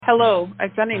Hello,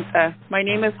 Agzaninta. My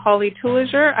name is Holly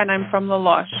Tuliger and I'm from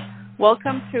Lalosh.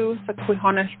 Welcome to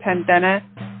Sakwihonash Pandene.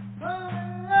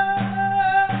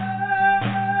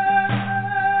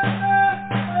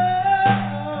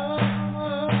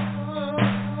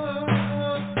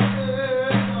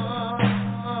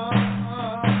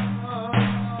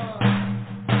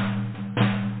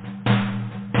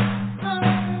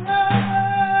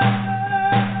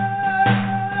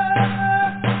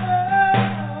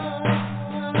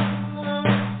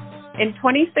 In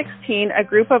 2016, a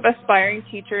group of aspiring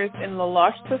teachers in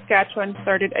Lalosh, Saskatchewan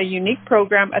started a unique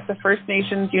program at the First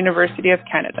Nations University of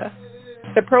Canada.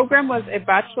 The program was a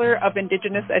Bachelor of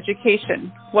Indigenous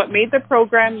Education. What made the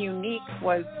program unique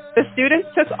was the students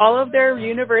took all of their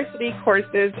university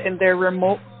courses in their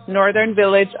remote northern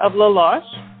village of Lalosh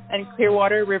and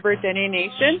Clearwater River Dene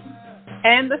Nation,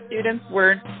 and the students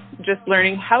weren't just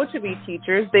learning how to be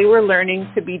teachers, they were learning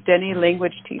to be Dene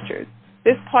language teachers.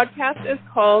 This podcast is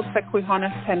called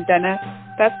Sakwihonash Pandene.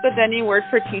 That's the Dene word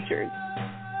for teachers.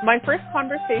 My first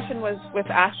conversation was with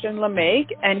Ashton Janvier,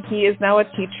 and he is now a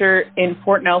teacher in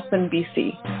Fort Nelson,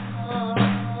 BC.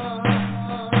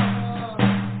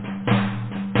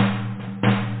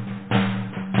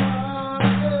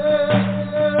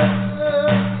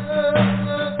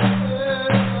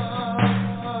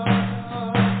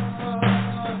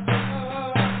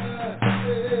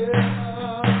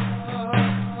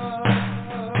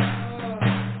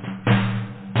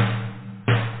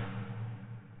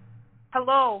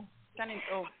 Hello,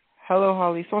 Janito. Hello,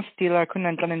 Holly. So Stila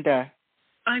kunan tananda.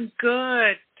 I'm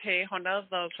good. Hey, Honda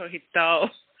though so hito.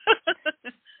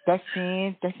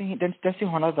 Dasi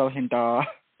hona though hinda.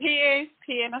 He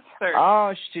in a sir.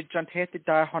 Oh, she jantate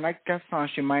da hona gasan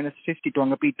she -50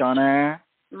 donga be donna.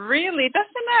 Really? That's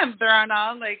an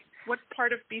Brana. Like what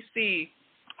part of BC?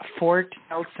 Fort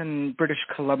Nelson, British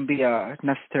Columbia,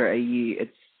 Nestor AE.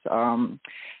 It's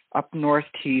up north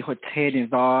to Hotel in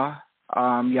Va.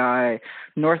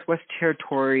 Northwest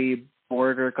Territory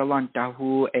border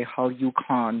Galantahu, a Hal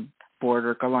Yukon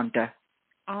border Galanta.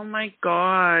 Oh my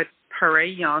God.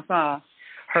 Hooray, Yansa.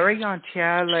 Hooray,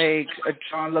 Yantia, like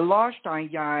John Lalosh,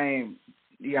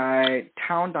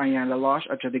 town Diane Lalosh,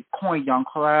 the coin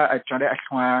Yankola, a Jade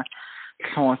Ashwa,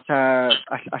 Consa,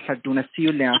 Asaduna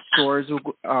Seal stores,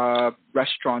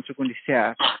 restaurants, a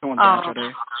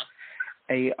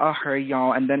hurry,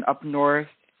 and then up north.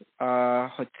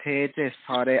 Hotel is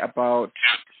about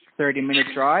 30-minute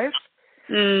drive.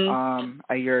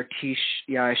 A your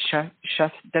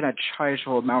chef then a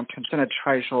treasure mountains and a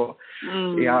treasure.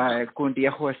 Gundia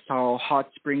Horsal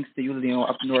hot springs the Ulio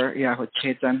up north.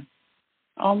 Hotel.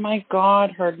 Oh my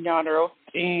God, heard Yadro.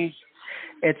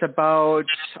 It's about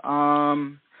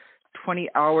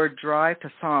 20-hour drive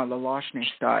to San Lalosh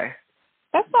Nestai.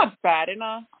 That's not bad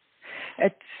enough.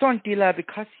 It's son dila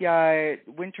because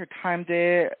winter time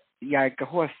there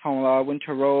go on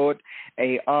winter road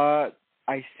I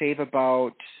save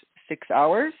about 6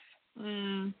 hours.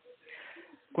 Kundo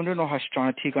no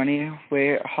hashtrana tigani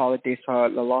where holidays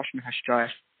Lalosh and hashtra.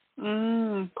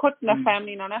 Put the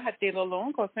family nana had de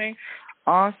long ko say.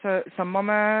 So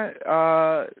mama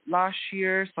last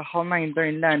year so how nine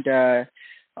during land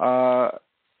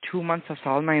 2 months of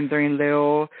all nine during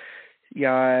Leo.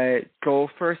 Go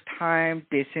first time,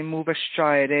 they say move a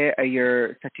stride a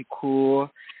year, pretty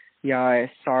cool.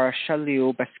 Sarah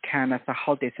Shalio, Bascana, the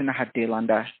holidays in a had deal on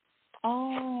that.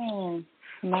 Oh,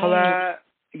 nice.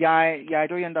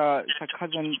 Doing the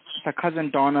cousin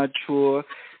Donna too.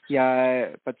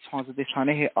 But songs of this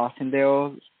honey hit Austin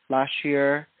Dale last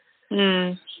year.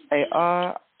 A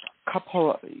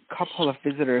couple of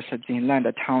visitors had been land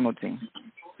a town or thing.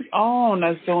 Oh,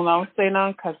 no, so now say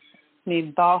now, cause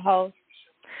need dollhouse.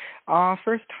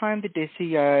 First time that they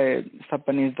see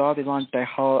Sabanese dog is on the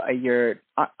hall a year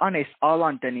honest all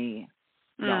on Dene.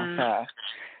 Kola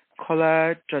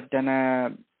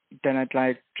Jordana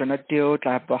like Jana deal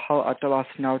like the hall at the last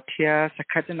now tears a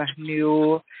cat in a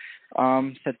new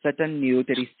said that new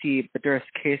that he see but there's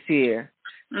Casey.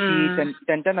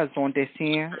 Then as one they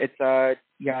see it's a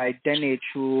Dene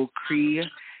to Cree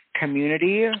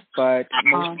community but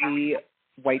mostly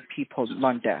white people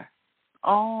London.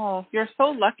 Oh, you're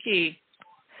so lucky.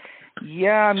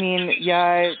 Yeah, I mean,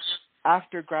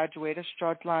 after graduated,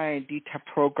 Stradline DTEP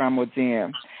program was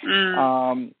in.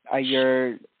 A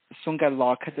year Sunga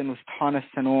Law cousin was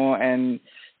Tonasano and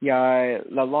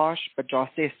Lalosh, but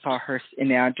just saw her in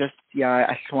there just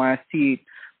I want to see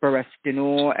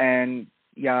Barestino and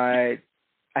I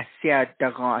see a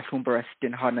Dagon from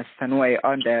Barestin Hanasano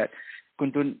on that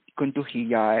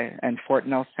Gunduhi and Fort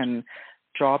Nelson.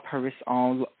 Job Harris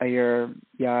on a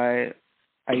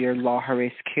your law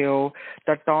harass kill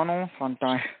that Donald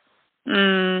sometime.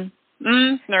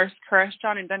 Nurse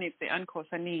Christian and then it's the uncle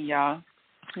Sani ya.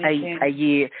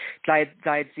 I like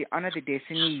the another day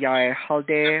Sani ya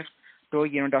holiday. Do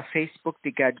the Facebook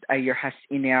to get your has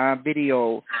in a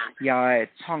video ya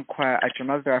song qua a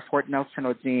another Fort Nelson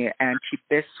or the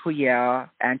anti-bis who ya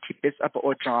anti-bis up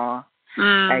oja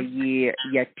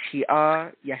ya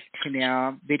tia ya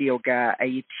tina video ga a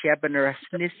tia banner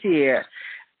snisi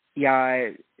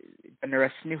ya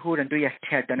banner snihu and do ya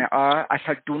tia dana I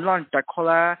had do not the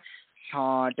color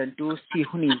dan do see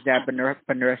who needs that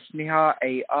banner sniha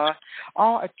a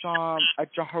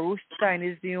harusta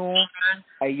is you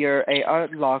a year a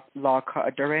lock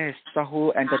address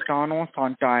sahu and the Donald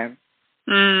sometime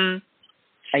a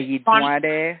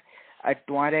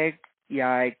dwade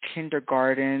yeah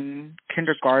kindergarten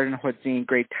was in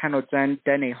grade 10 or then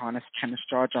Dene honest tennis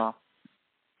Georgia.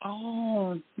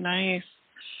 Oh, nice.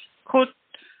 Could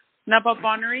Naba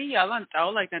Bonnery yalan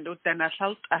tao like and do then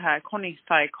health koni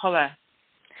sai kola.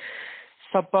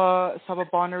 Saba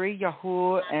Bonnery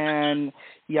Yahoo and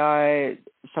ya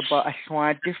Saba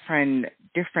Ashwan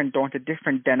different don't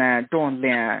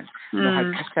land. No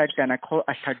had said then I call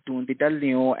Ashadun the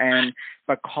Dalio and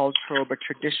but cultural but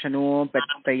traditional but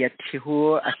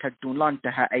bayatihu Ashadun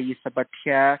lanta a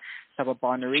Sabatia Saba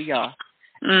Bonnery ya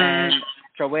and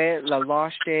Joe la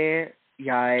lost day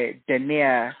ya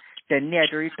Dene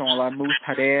Duri la moose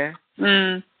hade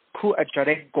ku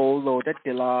ajare go loaded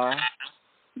dilla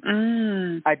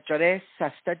ajare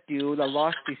sesta du la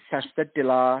lost the sesta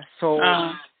dilla so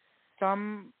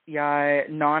some ya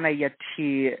non ya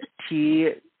t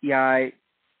ya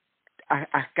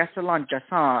I guess along just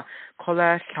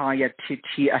kola ya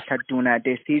t asaduna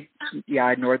they see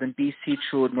ya northern BC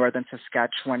through northern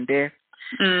Saskatchewan day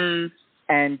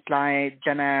and like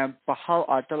then bahal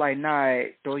adalai na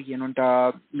do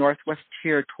the Northwest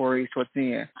Territories was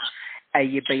near a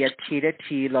be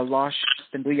t la losh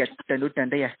then do ya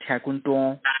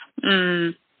tagundo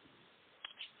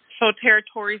so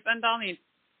territories and only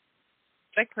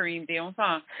like Korean deal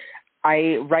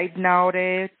I right now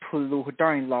they pulu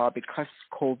during law because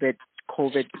COVID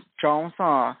Jones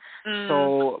so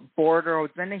border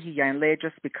then he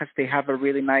just because they have a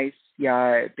really nice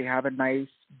they have a nice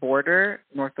border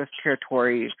Northwest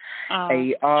Territory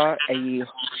a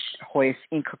hoist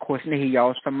inca course in he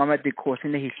some mama de course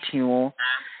in his team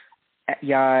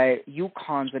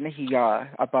Yukon in he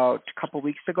about a couple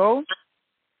weeks ago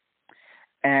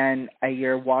and a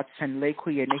year Watson Lake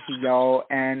in he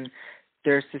and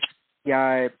there's this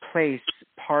place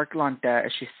parkland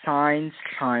that she signs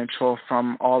control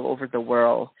from all over the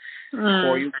world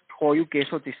for you get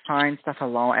so the sign stuff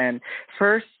along and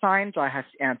first signs I has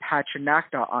and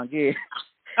patronacta on it.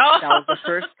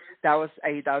 That was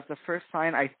the first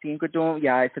sign I think do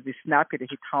it's the snap it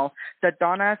he told the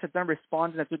Donna said then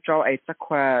responded to draw a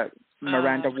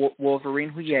Miranda Wolverine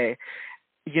who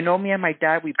you know me and my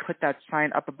dad we put that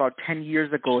sign up about 10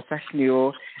 years ago such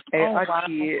new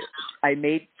I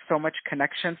made so much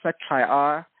connections that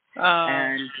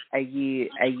and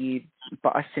I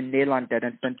but us in Nederland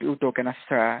didn't do gonna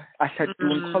sir I said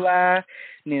dun kola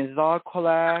nizal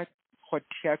kola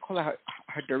hotia kola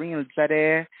hadarin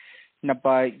zare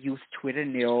naba use Twitter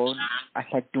nil I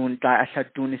said dun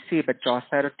see but just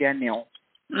said of Daniel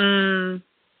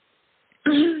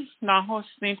na host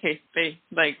ni taste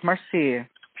like mercy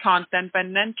content but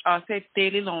then say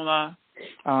daily long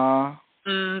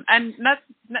and not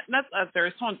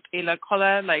there's some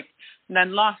color like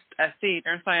then lost a seat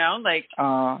or something like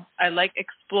I like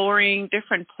exploring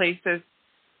different places.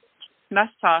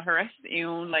 Nasa her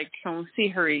like from see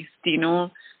her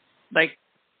like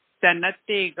then that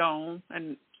day go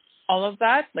and all of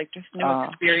that like just new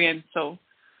experience. So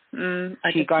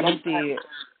I just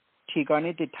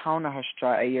Tigani the town of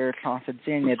Hastra a year class at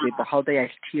Zenia the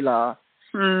holiday Tila.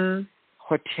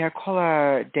 Hotia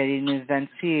kola Dene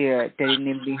Zansi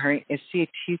Dene her see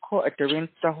Tico at the rin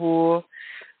sahu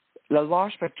La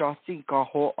Losh but Jossi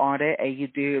Gaho on it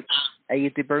a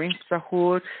the Barin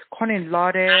sahu Conin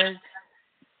Lade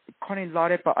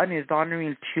but on his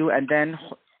honoring too and then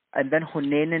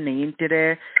Hunen name did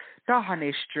it da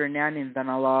Hanester Nan in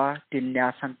Vanala did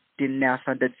Nasan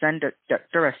the Zend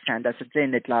Durasand as a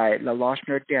Zen it like La Losh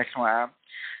Nerd Dashwa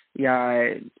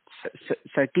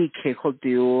Saki Keko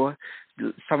do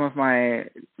some of my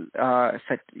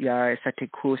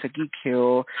Satiku Saki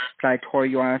Kill like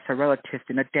Torian as a relative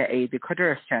in a day because they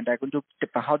understand I can do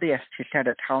how they stand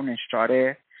at town and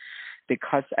started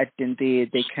because I think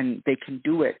they can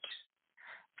do it.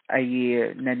 I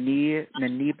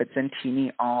nani but then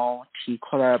teeny all tea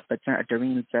color but then a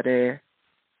dream that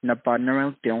na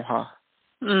banner down her.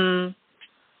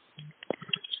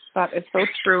 That is so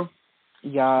true.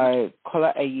 Yeah,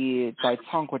 kola ay dai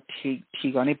chong ko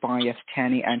tigani bang yes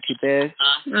tani anti-biz.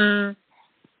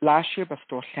 Last year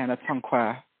basto sana chong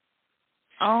kwa.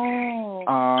 Oh.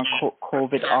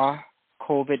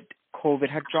 COVID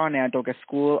had drawn out doga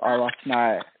school all last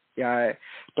night. Yeah,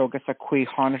 doga sa kui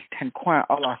honest 10 kwa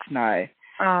all last night.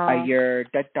 A year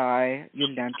that die you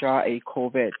landra a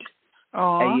COVID.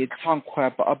 A chong kwa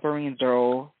ba abering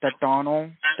though the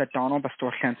Donald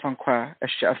basto san chong kwa a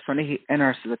chef sunny he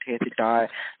enters the die.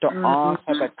 The on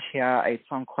sabatia a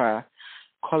chong kwa.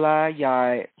 Kola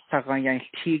ya sagan yang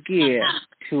tigi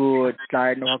to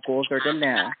die no goals or the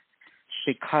land.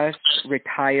 Because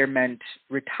retirement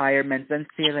and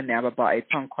see the never by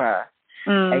Tongqua.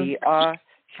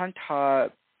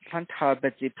 Santa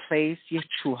but the place you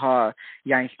to her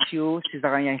yang two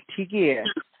Cesar yang tigi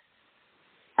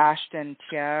Ashton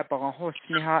Tia Baron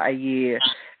Sniha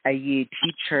a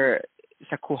teacher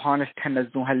Sakuhanas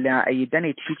Tenazun Halia a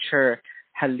Dene Teacher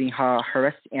Haliha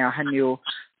Harris and Hanu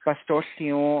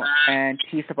Bastorsion and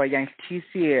Tisa yang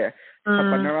TC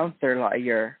around there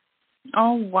year.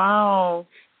 Oh wow!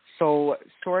 So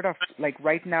sort of like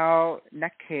right now,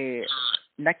 Neke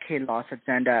loss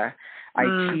agenda. I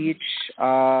teach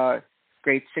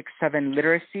grade 6-7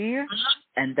 literacy,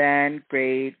 and then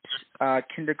grade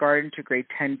kindergarten to grade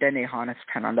 10 Dene Hanas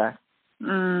Canada.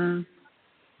 Oh,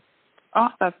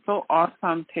 that's so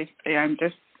awesome, Tasty. I'm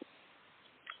just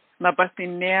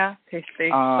nabasinea Tasty.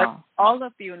 All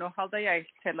of you know how I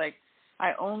said like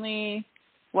I only.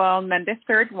 Well, then the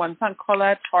third one, on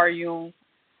college, are you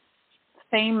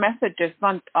same messages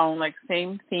on like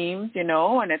same themes, you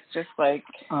know, and it's just like.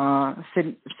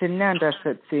 Sinanda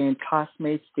said seeing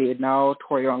classmates did now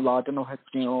Torion Ladino has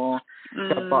new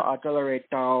the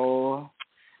accelerate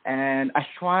and I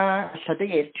try study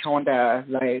it on the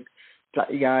like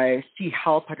see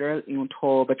how better in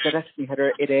to but that's the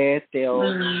header it is still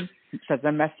says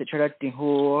the message that the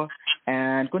who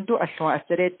and going to I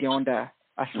study it on the.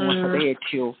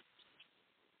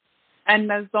 And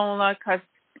Mazzola, because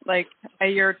like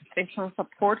your station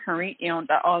support her on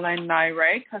the online night,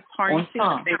 right? Because her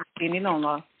they're on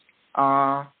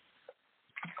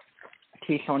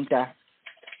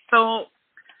So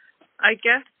I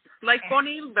guess like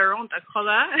Bonnie, they're on the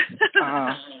color.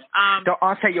 The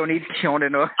answer you need to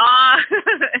know.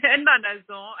 And then I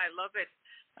love it.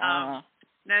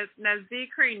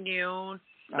 Nazikri knew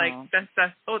like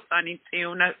that's so funny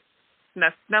too.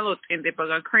 That's not in the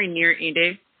bag near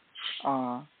Inde.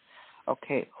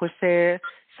 Okay. Jose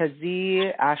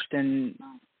Sazi Ashton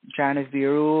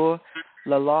Janvier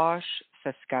Laloche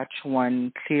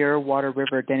Saskatchewan Clearwater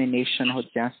River Dene Nation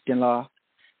Hodjanstinla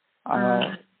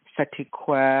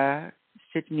Satiqua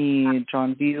Sydney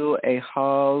Johnville A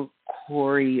Hall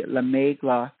Corey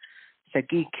Lamegla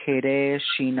Sagi Kede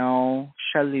Shino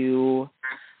Shalu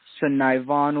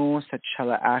Sunaivanu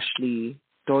Sachala Ashley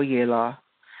Doyela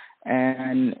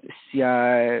and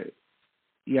Sia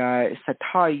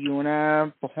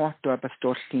Satayuna Bohonto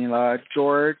Pastorstila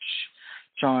George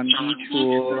John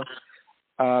Vitu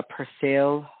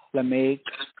Purcell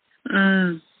Lamake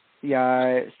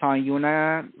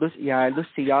Sayuna Lucia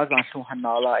Zansu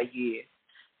Hanala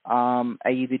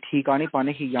the Tigani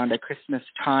Banahi Yanda Christmas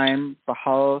time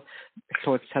Bahal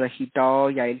Sort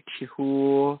Salahidal Yail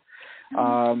Tihu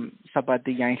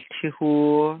Sabadi Yang Tihu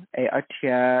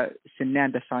Atia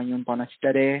Sinanda Sayun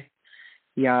Bonastade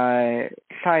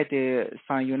Side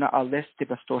Sayuna Alesti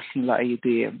Bastorsin La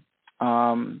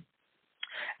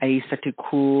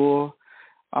Satiku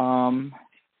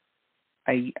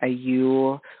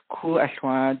you Ku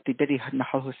Ashwan the Daddy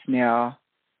Nahusnea.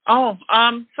 Oh,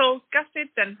 so Gasset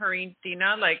then Harin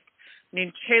Dina like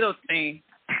Ninchelo thing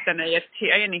then I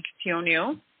any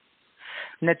tionio.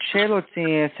 Nachelo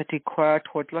thing Satiqua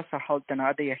Totla Sahal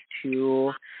Danada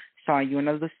Yastu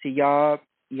Sayuna Lucia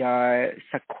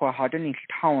Sakwa Hadan in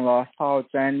town law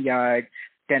thousand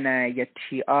Dena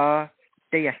Yatia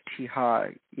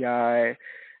Deyatiha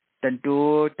then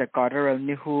do the Goddard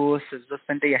Nihu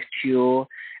Sunday Yastu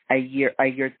a year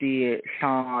the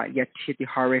Sa Yati the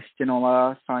Harvest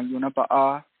Dinola Sayuna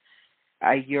Ba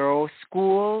a year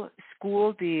school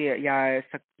the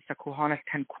Sakuhana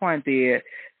 10 coin the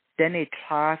Dene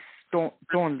class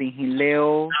don't leave him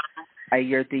leo a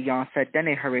year the young said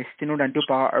Dene Haristino and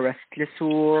Duba arrest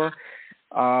Lisu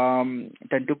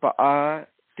then Duba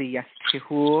the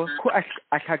Yastihu who I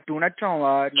had do not John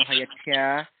no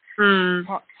Hayatia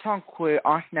Tonque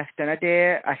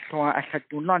Neftanade I saw I had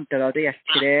do not the day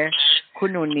yesterday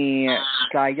Kununi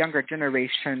the younger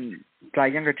generation I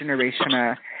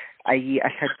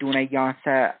had do na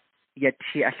Yansa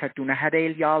Yeti I had do na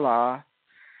Hadel Yala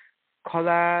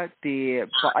Kola the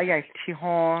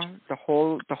the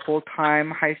whole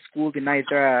time high school the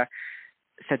neither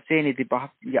Satseni the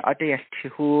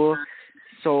Tihu.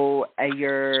 So I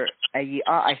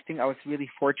think I was really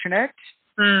fortunate.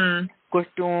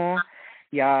 Gusto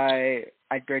I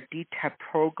did DTEP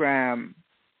program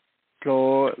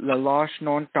so la losh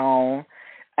non down.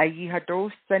 Had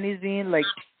those anything like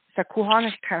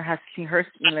Sakuhan has seen her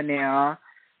in the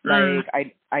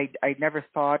like I never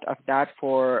thought of that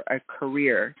for a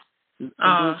career.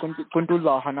 Kundu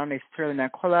la hanan is na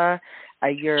kola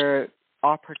your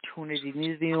opportunity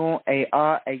nizu a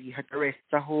hadres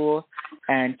sahu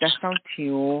and just down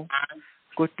to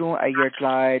kutu your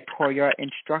like for your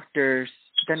instructors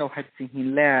then had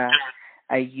seen la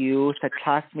you the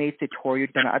classmates to you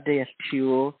then others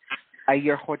to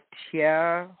your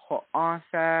hotel ho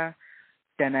answer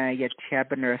then your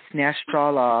taberner snatch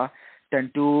draw then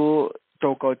do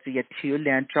go to your two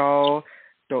land draw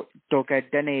do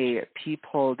get then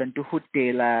people then do hood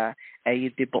de la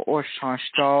the or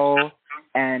change draw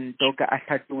and do get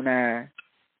ataduna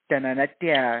then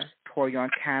there for your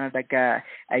Canada ga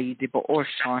the or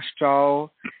change draw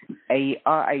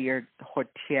your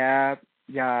hotel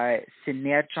yeah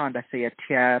senior John that say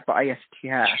but I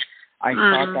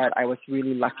thought that I was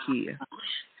really lucky.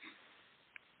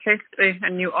 Okay,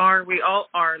 and we all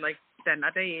are like then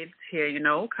at the age here, you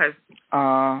know,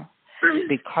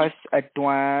 because I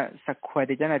don't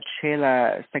sakwadi dana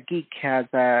chela sagi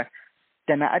kaza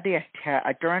dana ade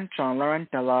I don't John Lauren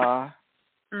dala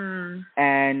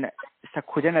and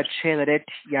sakudana chela it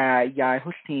ya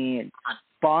Hussein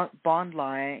bond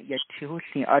line ya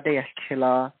Hussein ade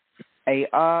chela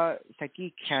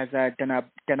sagi kaza dana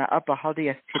upper how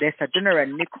they today sa dinner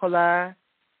and Nicola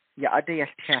ya ade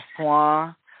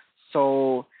swa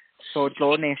so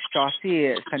Lone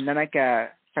Strassi Sandanaga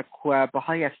Sakua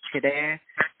Bahayas today,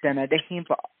 then a dehim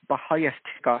Bahayas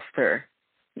Goster.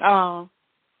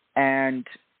 And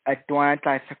a Duan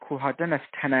like Sakuha Dunas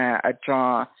Tana a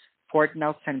draw Fort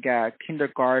Nelson ga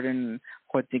kindergarten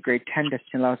what the grade 10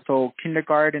 destination so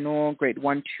kindergarten grade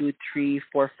 1, 2, 3,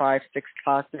 4, 5, 6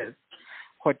 classes.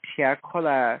 What tia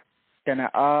kola then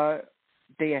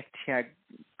they tia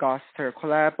Goster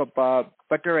kola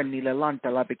butter and Nila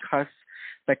Lantala because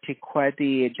but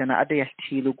the jana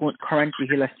adesti lugun currently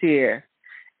hilasi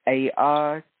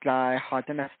la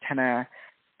hadanas tana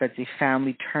but the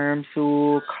family terms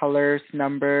colors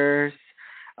numbers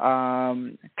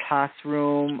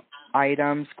classroom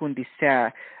items kundi sa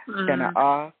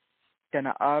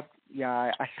dana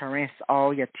ya assurance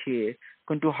all yati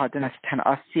kundu hadanas tana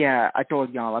asia atol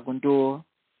yang la kundu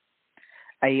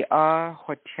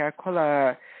hotia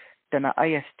kola dana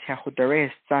ayas tia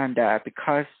hudare sanda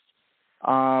because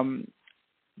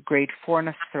grade 4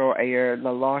 na throw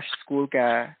la losh school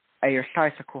ga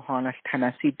sai sa kohana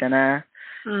Tennessee dana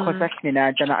kosak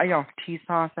nina dana ayong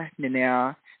tisa sa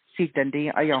nina si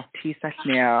dandi ayong tisa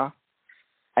nina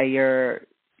ya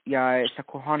sa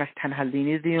kohana tan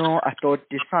halini dio ato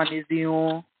disani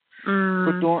dio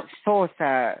kudo so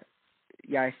sa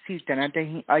ya si dana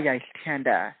de ayay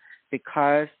tanda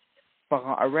because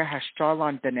baga areha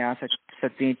stralan dana sa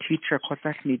the teacher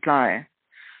kosak ni dai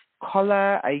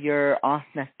Kola your aunt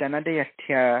dana de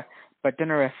tia but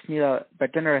dinner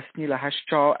snila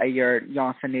hastro your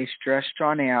yansan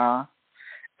stresstronia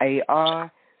I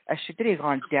should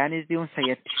on Danny's doing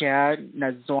say a tia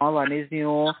na zoala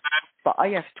nizio but I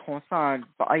have tonsan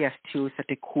but I have two such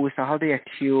a cool so how they are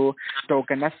two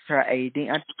doganastra aiding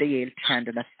at the tand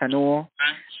and a sano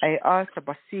I asked a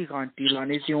basig on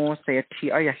Dilanizio say a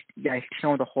tia I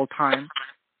have the whole time.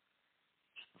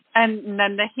 And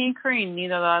then the hinkering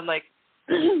neither like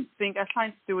think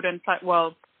assigned students like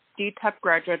DTEP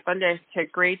graduate but there's a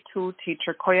grade 2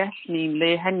 teacher koya ni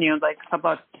le hanyo like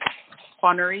about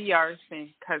honorary years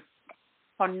because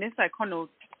on this I know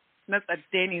not a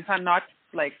Dene are not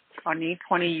like only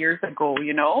 20 years ago,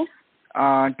 you know.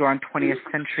 During 20th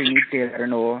century I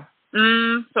don't know.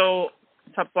 So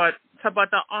about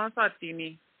the answer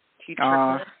Dene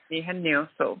teacher ni hanyo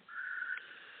so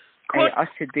I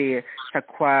said the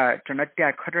Sakwa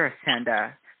Jonatia Cutter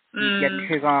Sanda. Yet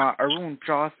Higa Arun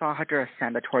draws on Hadra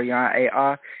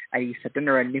Sandatoria I said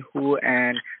dinner and Nihu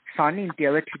and Sani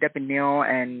Dela T W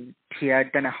and Tia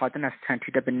Dana Hadana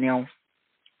Santi W.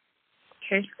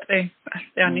 Okay,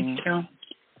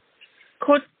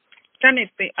 could can it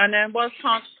be and then was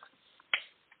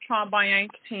by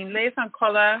 19 lays on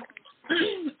color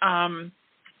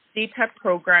DTEP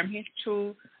program he's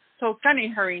true. So Kenny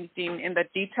Hurring in the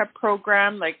DTEP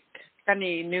program, like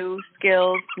any new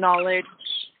skills, knowledge?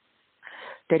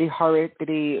 Did he Harris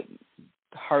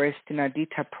in a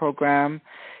DTEP program?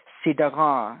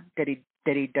 Sidaga, did he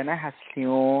dari dana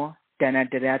haslio dana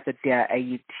derata dia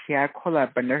tia kola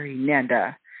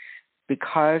banerinanda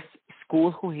because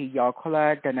school who he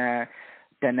yakola dana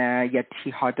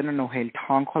yati hadana no hel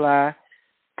tankola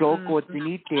go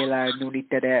dini dela nuni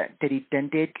dari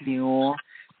dende lio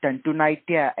dan tunai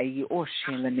dia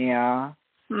ocean lania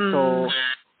so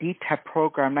DTEP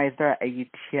program is there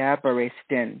tia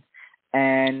baristin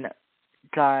and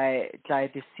Jai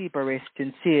the si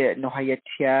baristin si no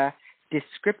hayatia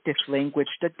descriptive language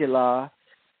that dila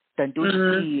dan du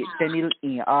si denil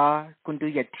kundu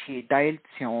yati dial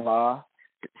tionla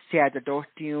sia the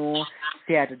dortiu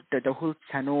sia the whole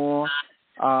channel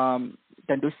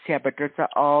dan du sia better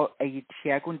all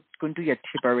ayatia kundu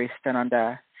yati baristin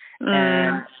anda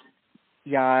and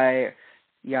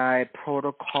ya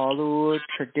protocol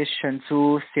tradition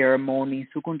su ceremony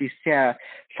su kundi sia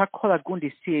sakola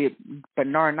kundi si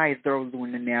benar na idro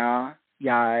lunania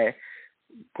ya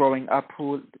growing up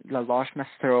who la losh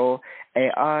mastro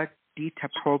a dita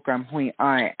program hui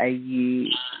ai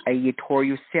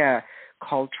toru sia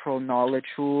cultural knowledge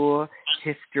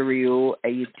history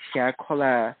a tia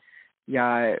kola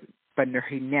ya benar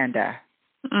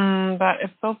that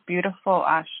is so beautiful,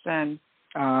 Ashton.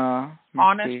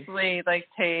 Honestly, like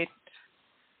Tate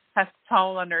has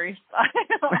told her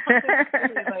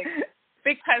like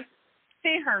because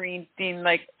see her in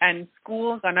like and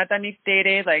school gonna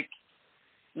date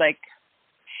like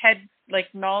head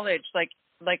like knowledge like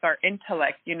our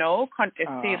intellect, you know, can't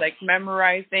see like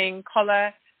memorizing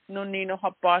color no nino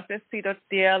haboses see that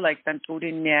like then food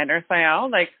in or say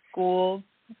like school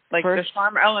like first, the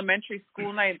Farm Elementary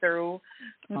School night through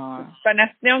but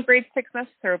now grade 6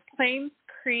 through Plains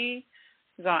Cree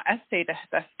essay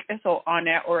that's so on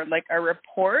it or like a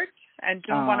report and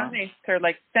do one on or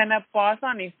like send up boss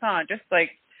on his son just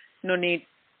like no need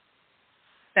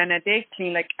send a day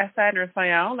clean like essay or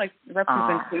something like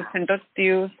representation does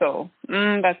do so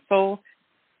that's so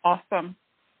awesome.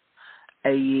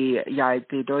 Yeah,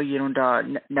 they do you know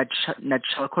the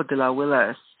Nachalco de la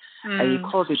Willis. I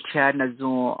call it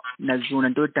Nazun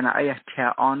and do it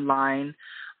online.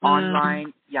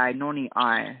 Yeah, I know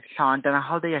I found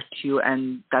how they have you,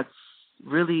 and that's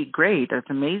really great. That's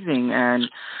amazing.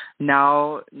 And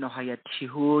now, no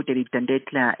hayatihu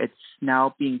it's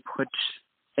now being put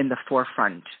in the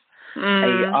forefront.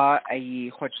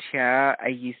 I hotia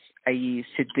I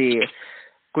sidi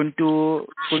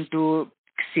kuntu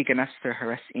siganaster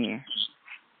harassing.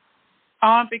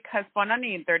 Because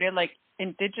banani they're like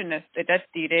indigenous that's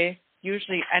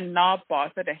usually and not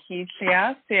boss at he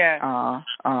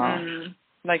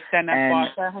like dana boss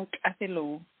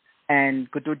asilu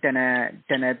and good dana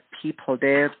people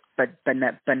there but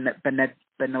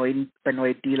benoy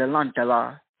deal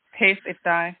lantala pace it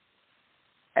die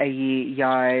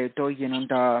ya do you know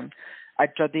the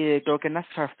ajadi do can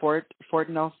Fort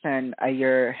Nelson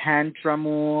your hand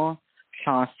dramu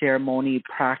ceremony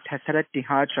practice at the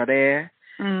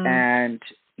and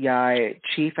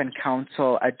chief and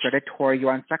council at Jaditor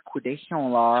Yuan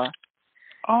Sakudation law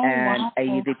and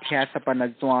the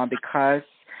Tiasapanazuan because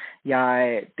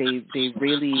they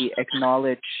really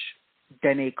acknowledge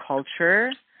Dene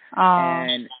culture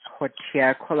and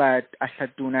Hotia Kola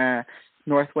Asaduna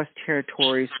Northwest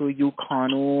Territories so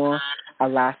Yukonu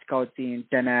Alaska din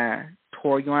Dene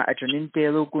Toryuan Ajanin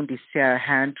Delu Gundisia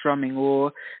hand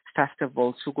drumming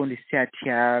festival Sugundisia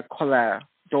Tia Kola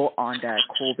do on that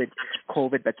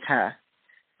COVID bata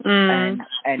and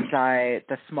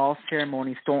the small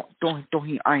ceremonies don't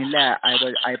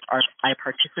I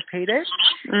participated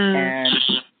and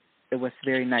it was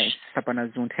very nice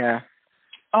sabana zunta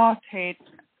Tate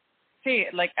see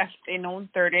like as in on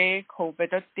 30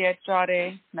 COVID at the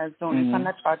jare na zone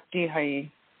sana chatti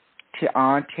hai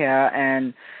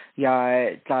and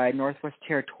the Northwest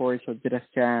Territories of the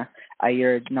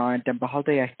ayer non the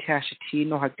bahalde tashiti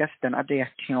no hagastan ade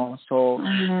so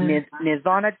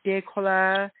nizana de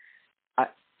kola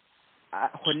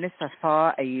honisa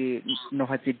sa a no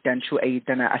hasidanchu a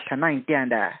dana ashana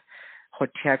danda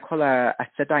hotel kola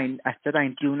asadine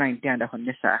do 9 danda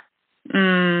honisa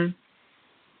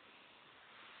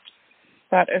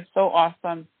that is so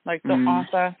awesome like so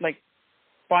awesome like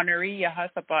Bonnery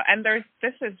Yahasapa and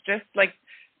this is just like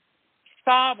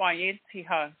saw like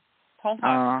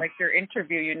your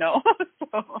interview, you know.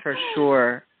 So, for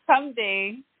sure.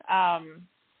 Someday,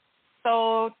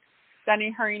 so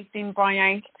Danny Harrington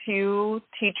Bryant to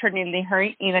teacher Nili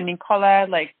Harry even Nicola,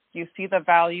 like you see the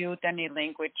value Danny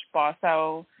language boss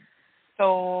out.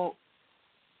 So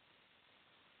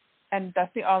and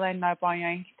that's the all I know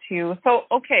Bryant too. So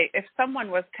okay, if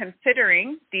someone was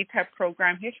considering DTEP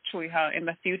program history in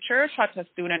the future, such as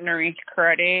student nourished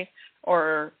karate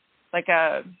or like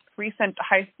a recent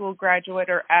high school graduate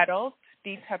or adult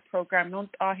DTEP program non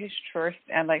his first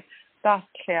and like that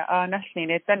clear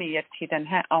nationally tani yet then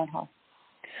ha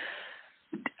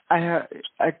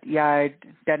yeah,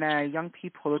 then young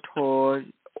people to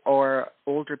or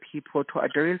older people to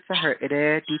adult her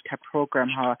DTEP program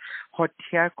ha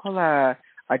hotia kola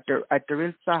adult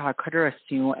ha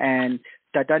kadarasu and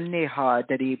dadanne ha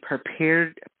that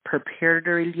prepared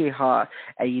really ha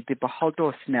ay the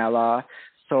behaldo snella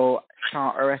so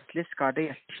sha arrestless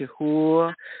gade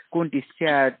tihu gundi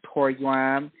said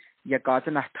toryam ya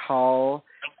gazana tall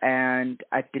and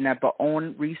I did not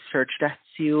own research that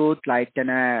suit like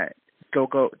dana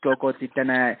dogo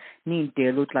dana need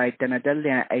de look like dana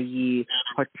dalia ay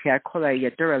hotia kola ya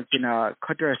dural dina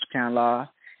kadra stanla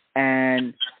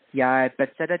and yeah but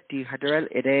said that the hadral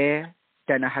ide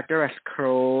dana hadras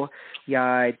crow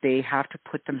yeah they have to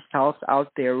put themselves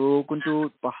out there gundu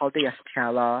bahalde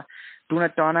astala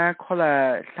duna dana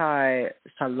kola sai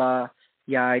sala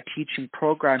yeah teaching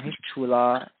program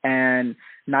hichula and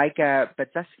Naika but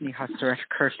that's ni hasresh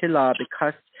kursila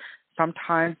because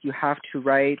sometimes you have to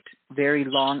write very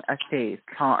long essays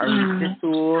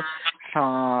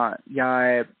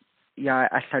ya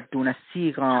asaduna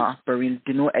siga barin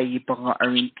dinu ay banga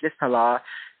arin lisala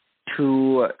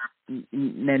to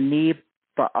nani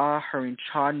ba harin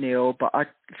channel ba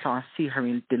sa si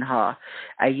harin dinha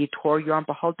ay tor yon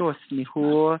bahaldos ni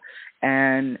hu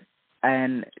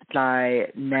and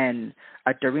like nen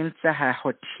a darin sa ha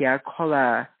hotia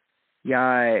kola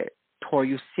ya tor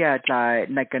you said like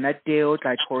nagana deal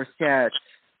like tor said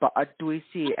but a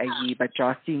duisi ay ba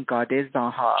jasin goddess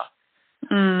ha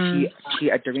she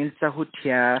a darin sa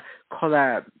hotia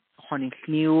kola honey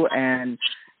new and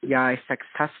ya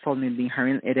successful in the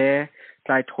harin ide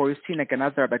like tor you see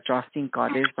nagana ba jasin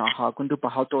goddess ha gundu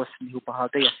bahaldos ni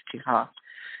bahalde ha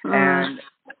and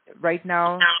right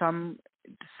now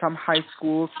some high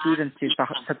school students is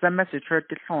the message heard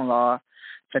this song la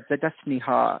that the destiny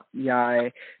ha ya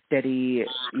daddy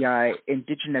ya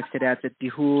indigenous as the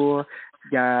who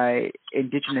ya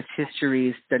indigenous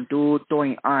histories then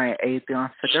doing I a the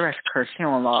suggest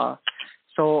cursion la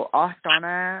so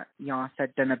dana ya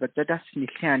said then but the destiny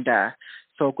sanda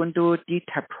so gundu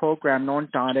DTEP program non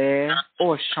dare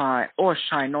or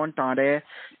shine non dare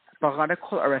bagada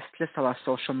call arrestless ala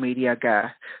social media ga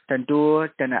then do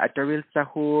then adaril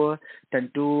sahu then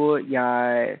do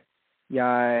ya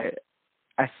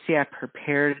asia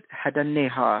prepared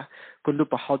hadaneha kundu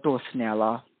bahaldo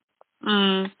snela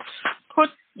put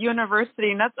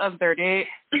university not of their day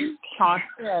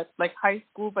like high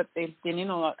school but they didn't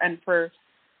know and for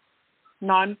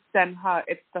non-senha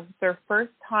it's their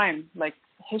first time like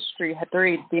history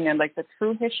hadari dina like the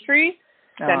true history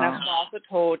then I've also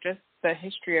told just the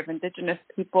history of indigenous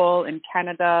people in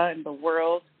Canada and the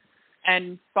world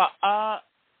and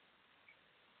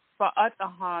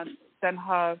then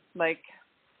have like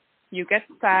you get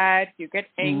sad, you get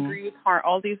angry,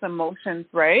 all these emotions,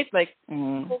 right? Like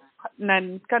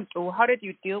how did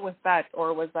you deal with that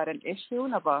or was that an issue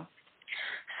Nava?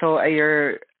 So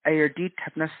your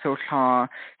DTEP social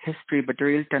history but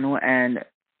real tanu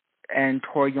and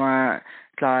Toyon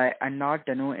like not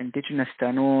the indigenous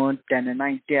danu then an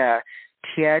idea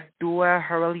tia dua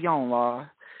herald young law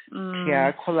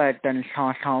tia kola then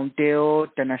shang deal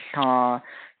then a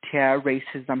tia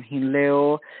racism hin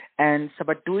leo and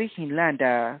sabadui hin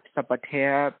landa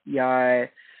sabatea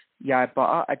ya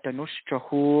ba atanu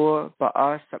strahu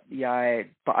ba ya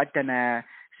ba atana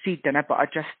si dana ba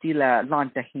justila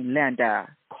landa hin landa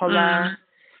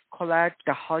kola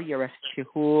the higher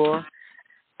chihu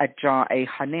aja a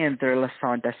hanen der la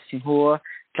sonda sihu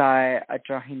dai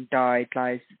aja hin dai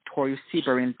dai toru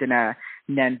siberin dina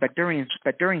nan but during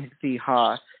the ha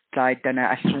dai dana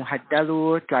asun hadalu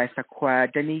dai sakwa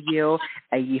dani yo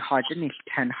a hadani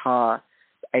ten ha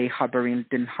a haberin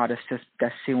din ha da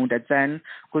soon that then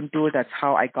gundu that's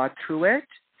how I got through it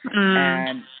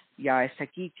and ya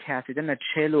saki cat dina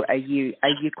chelu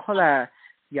a kola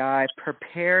ya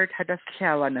prepared had a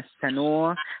scala na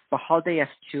sano behalde as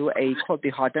to a called the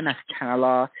harden as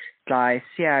canala dai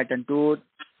sia dan do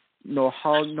no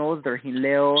how no there hin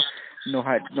leo no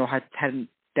had ten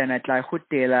then at like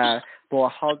hudela bo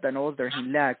how dan older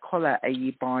hin la kola a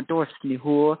bondos ni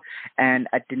hu and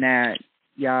at dina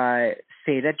ya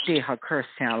say that they ha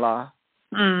cursala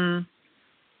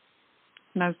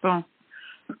no so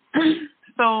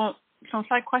some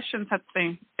side questions had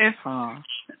thing if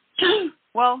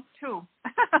well, two.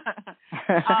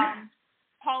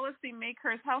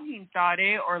 Policymakers, how he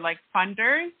dade or like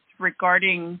funders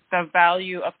regarding the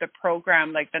value of the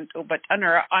program, like the but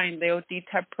under ein leo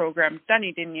DTEP program,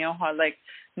 dani din yo ha like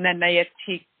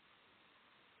nanayati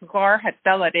gar had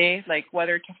delade, like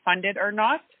whether to fund it or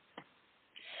not?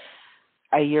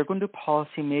 You're going to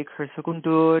policymakers, you're going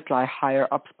to like higher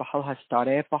ups, bahal has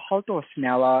started, bahal to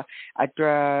snella,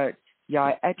 adra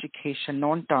ya education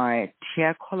non die,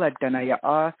 tia kola dana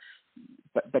ya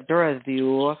but there is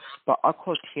you, but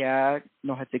ako tia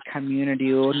no has the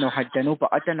community, no had danu,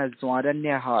 but adana zwada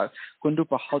neha, going to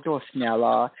bahal to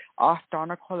snella, after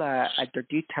ana kola at the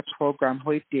DTEP program,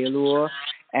 hoi delu,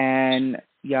 and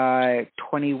ya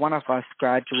 21 of us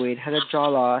graduate, had a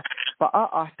jala. But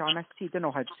after I see the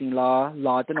no had seen la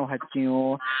the no had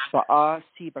seen, but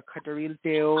see but real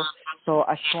deal. So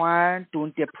I swan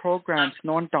doing the programs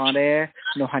non done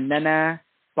no hanana,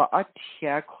 but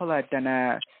tia kola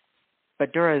dana, but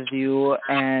there is you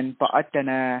and but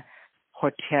dana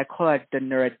hotia kola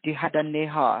dana dihada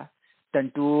neha,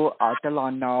 then do the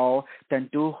now, then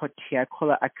do hotia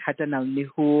kola academic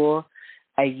nihu.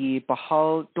 Ayi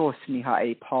bahal dos niha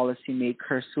a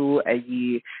policymaker su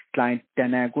ayi like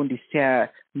dana gundi se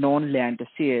non land the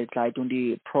se like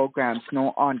dundi programs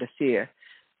no on the se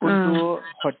gundu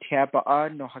hotia ba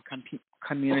no ha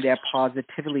community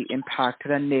positively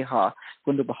impacted and neha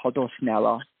gundu bahal dos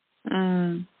nela.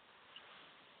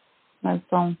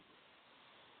 That's all.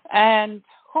 And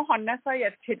ho honna sa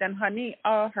yet chidan honey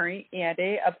hurry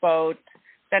ede about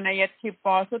then I yet keep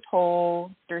also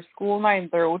told their school line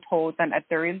they're told then at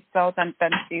the real south and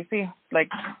then easy like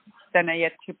then I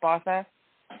yet keep also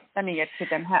then I yet keep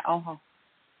them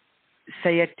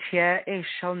say it here a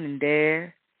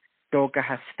shonde doga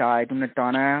has died on the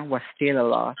donna was still a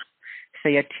loss.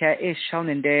 Say it here a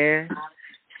shonde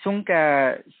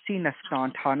sunga sina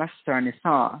stan tana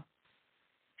sternisa.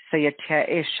 Say it here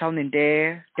a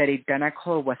shonde that it dana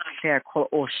call was clear call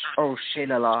oh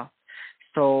shilala.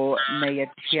 So may it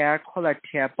tia kola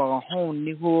tia bahon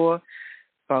nihu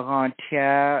bagan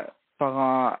tia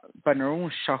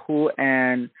banarun shahu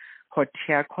and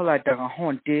hotia kola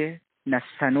dagahon de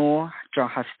nasano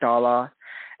jahastala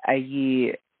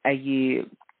ayi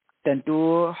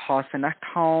dandu hasana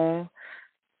town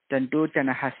dandu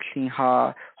dana haslin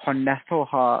ha honnaso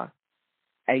ha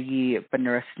ayi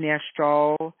banarasnia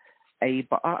straw ayi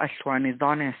ba ashwani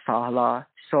dana sala.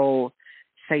 So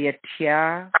say it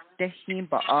tia him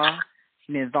ba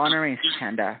nidhonoring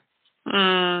standa.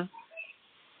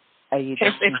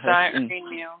 Taste it die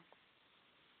meal.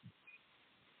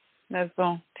 That's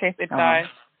all. Taste it die.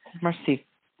 Mercy.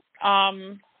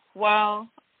 Well,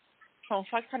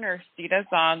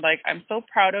 like I'm so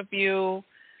proud of you.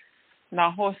 Na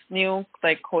host new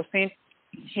like hosting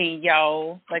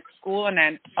like school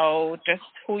and just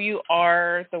who you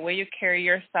are, the way you carry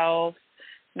yourself,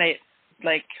 like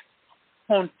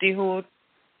honti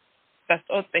that's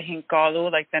all the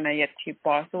hinkalo like then I yet to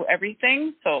so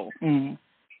everything. So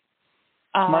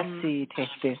mercy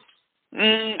taste this.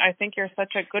 I think you're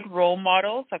such a good role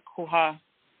model, Sakuha.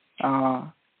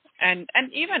 And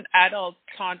even adults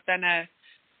can't then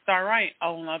sarai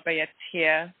alna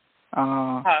bayatia.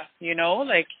 You know,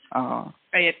 like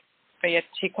bayat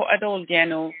chico adult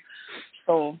yano.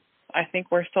 So I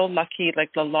think we're so lucky,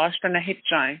 like the lost and a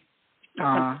hitjai.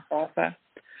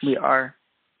 We are.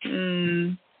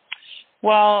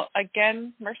 Well,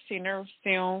 again, merci nervous,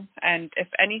 and if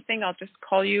anything, I'll just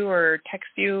call you or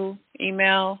text you,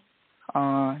 email.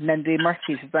 Nandi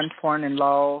merci is been foreign in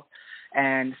law,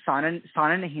 and Sanan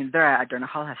Hindra, I don't know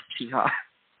how has she ha.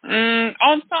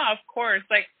 Of course.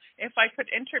 Like if I could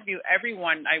interview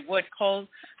everyone, I would call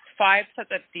 5 to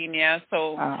the Dene.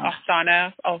 So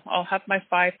Asana, I'll have my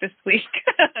 5 this week.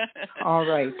 All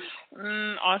right.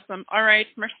 Awesome. All right,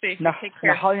 merci. Take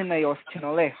care. Okay,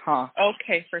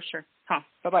 for sure.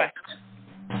 Bye-bye.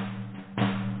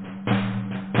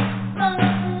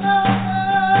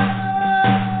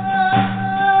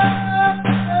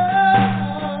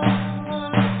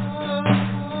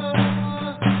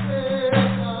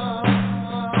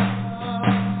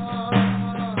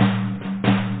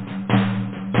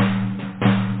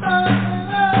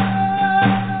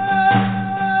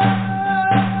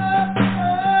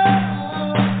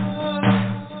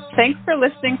 Thanks for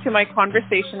listening to my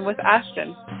conversation with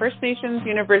Ashton. First Nations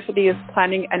University is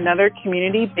planning another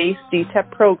community-based DTEP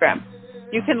program.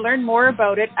 You can learn more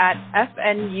about it at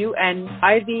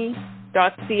fnuniv.ca.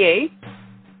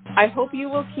 I hope you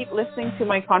will keep listening to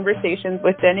my conversations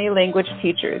with Dene language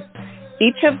teachers.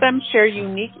 Each of them share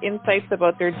unique insights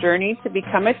about their journey to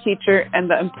become a teacher and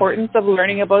the importance of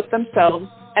learning about themselves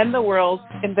and the world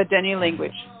in the Dene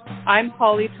language. I'm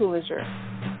Holly Tooliger.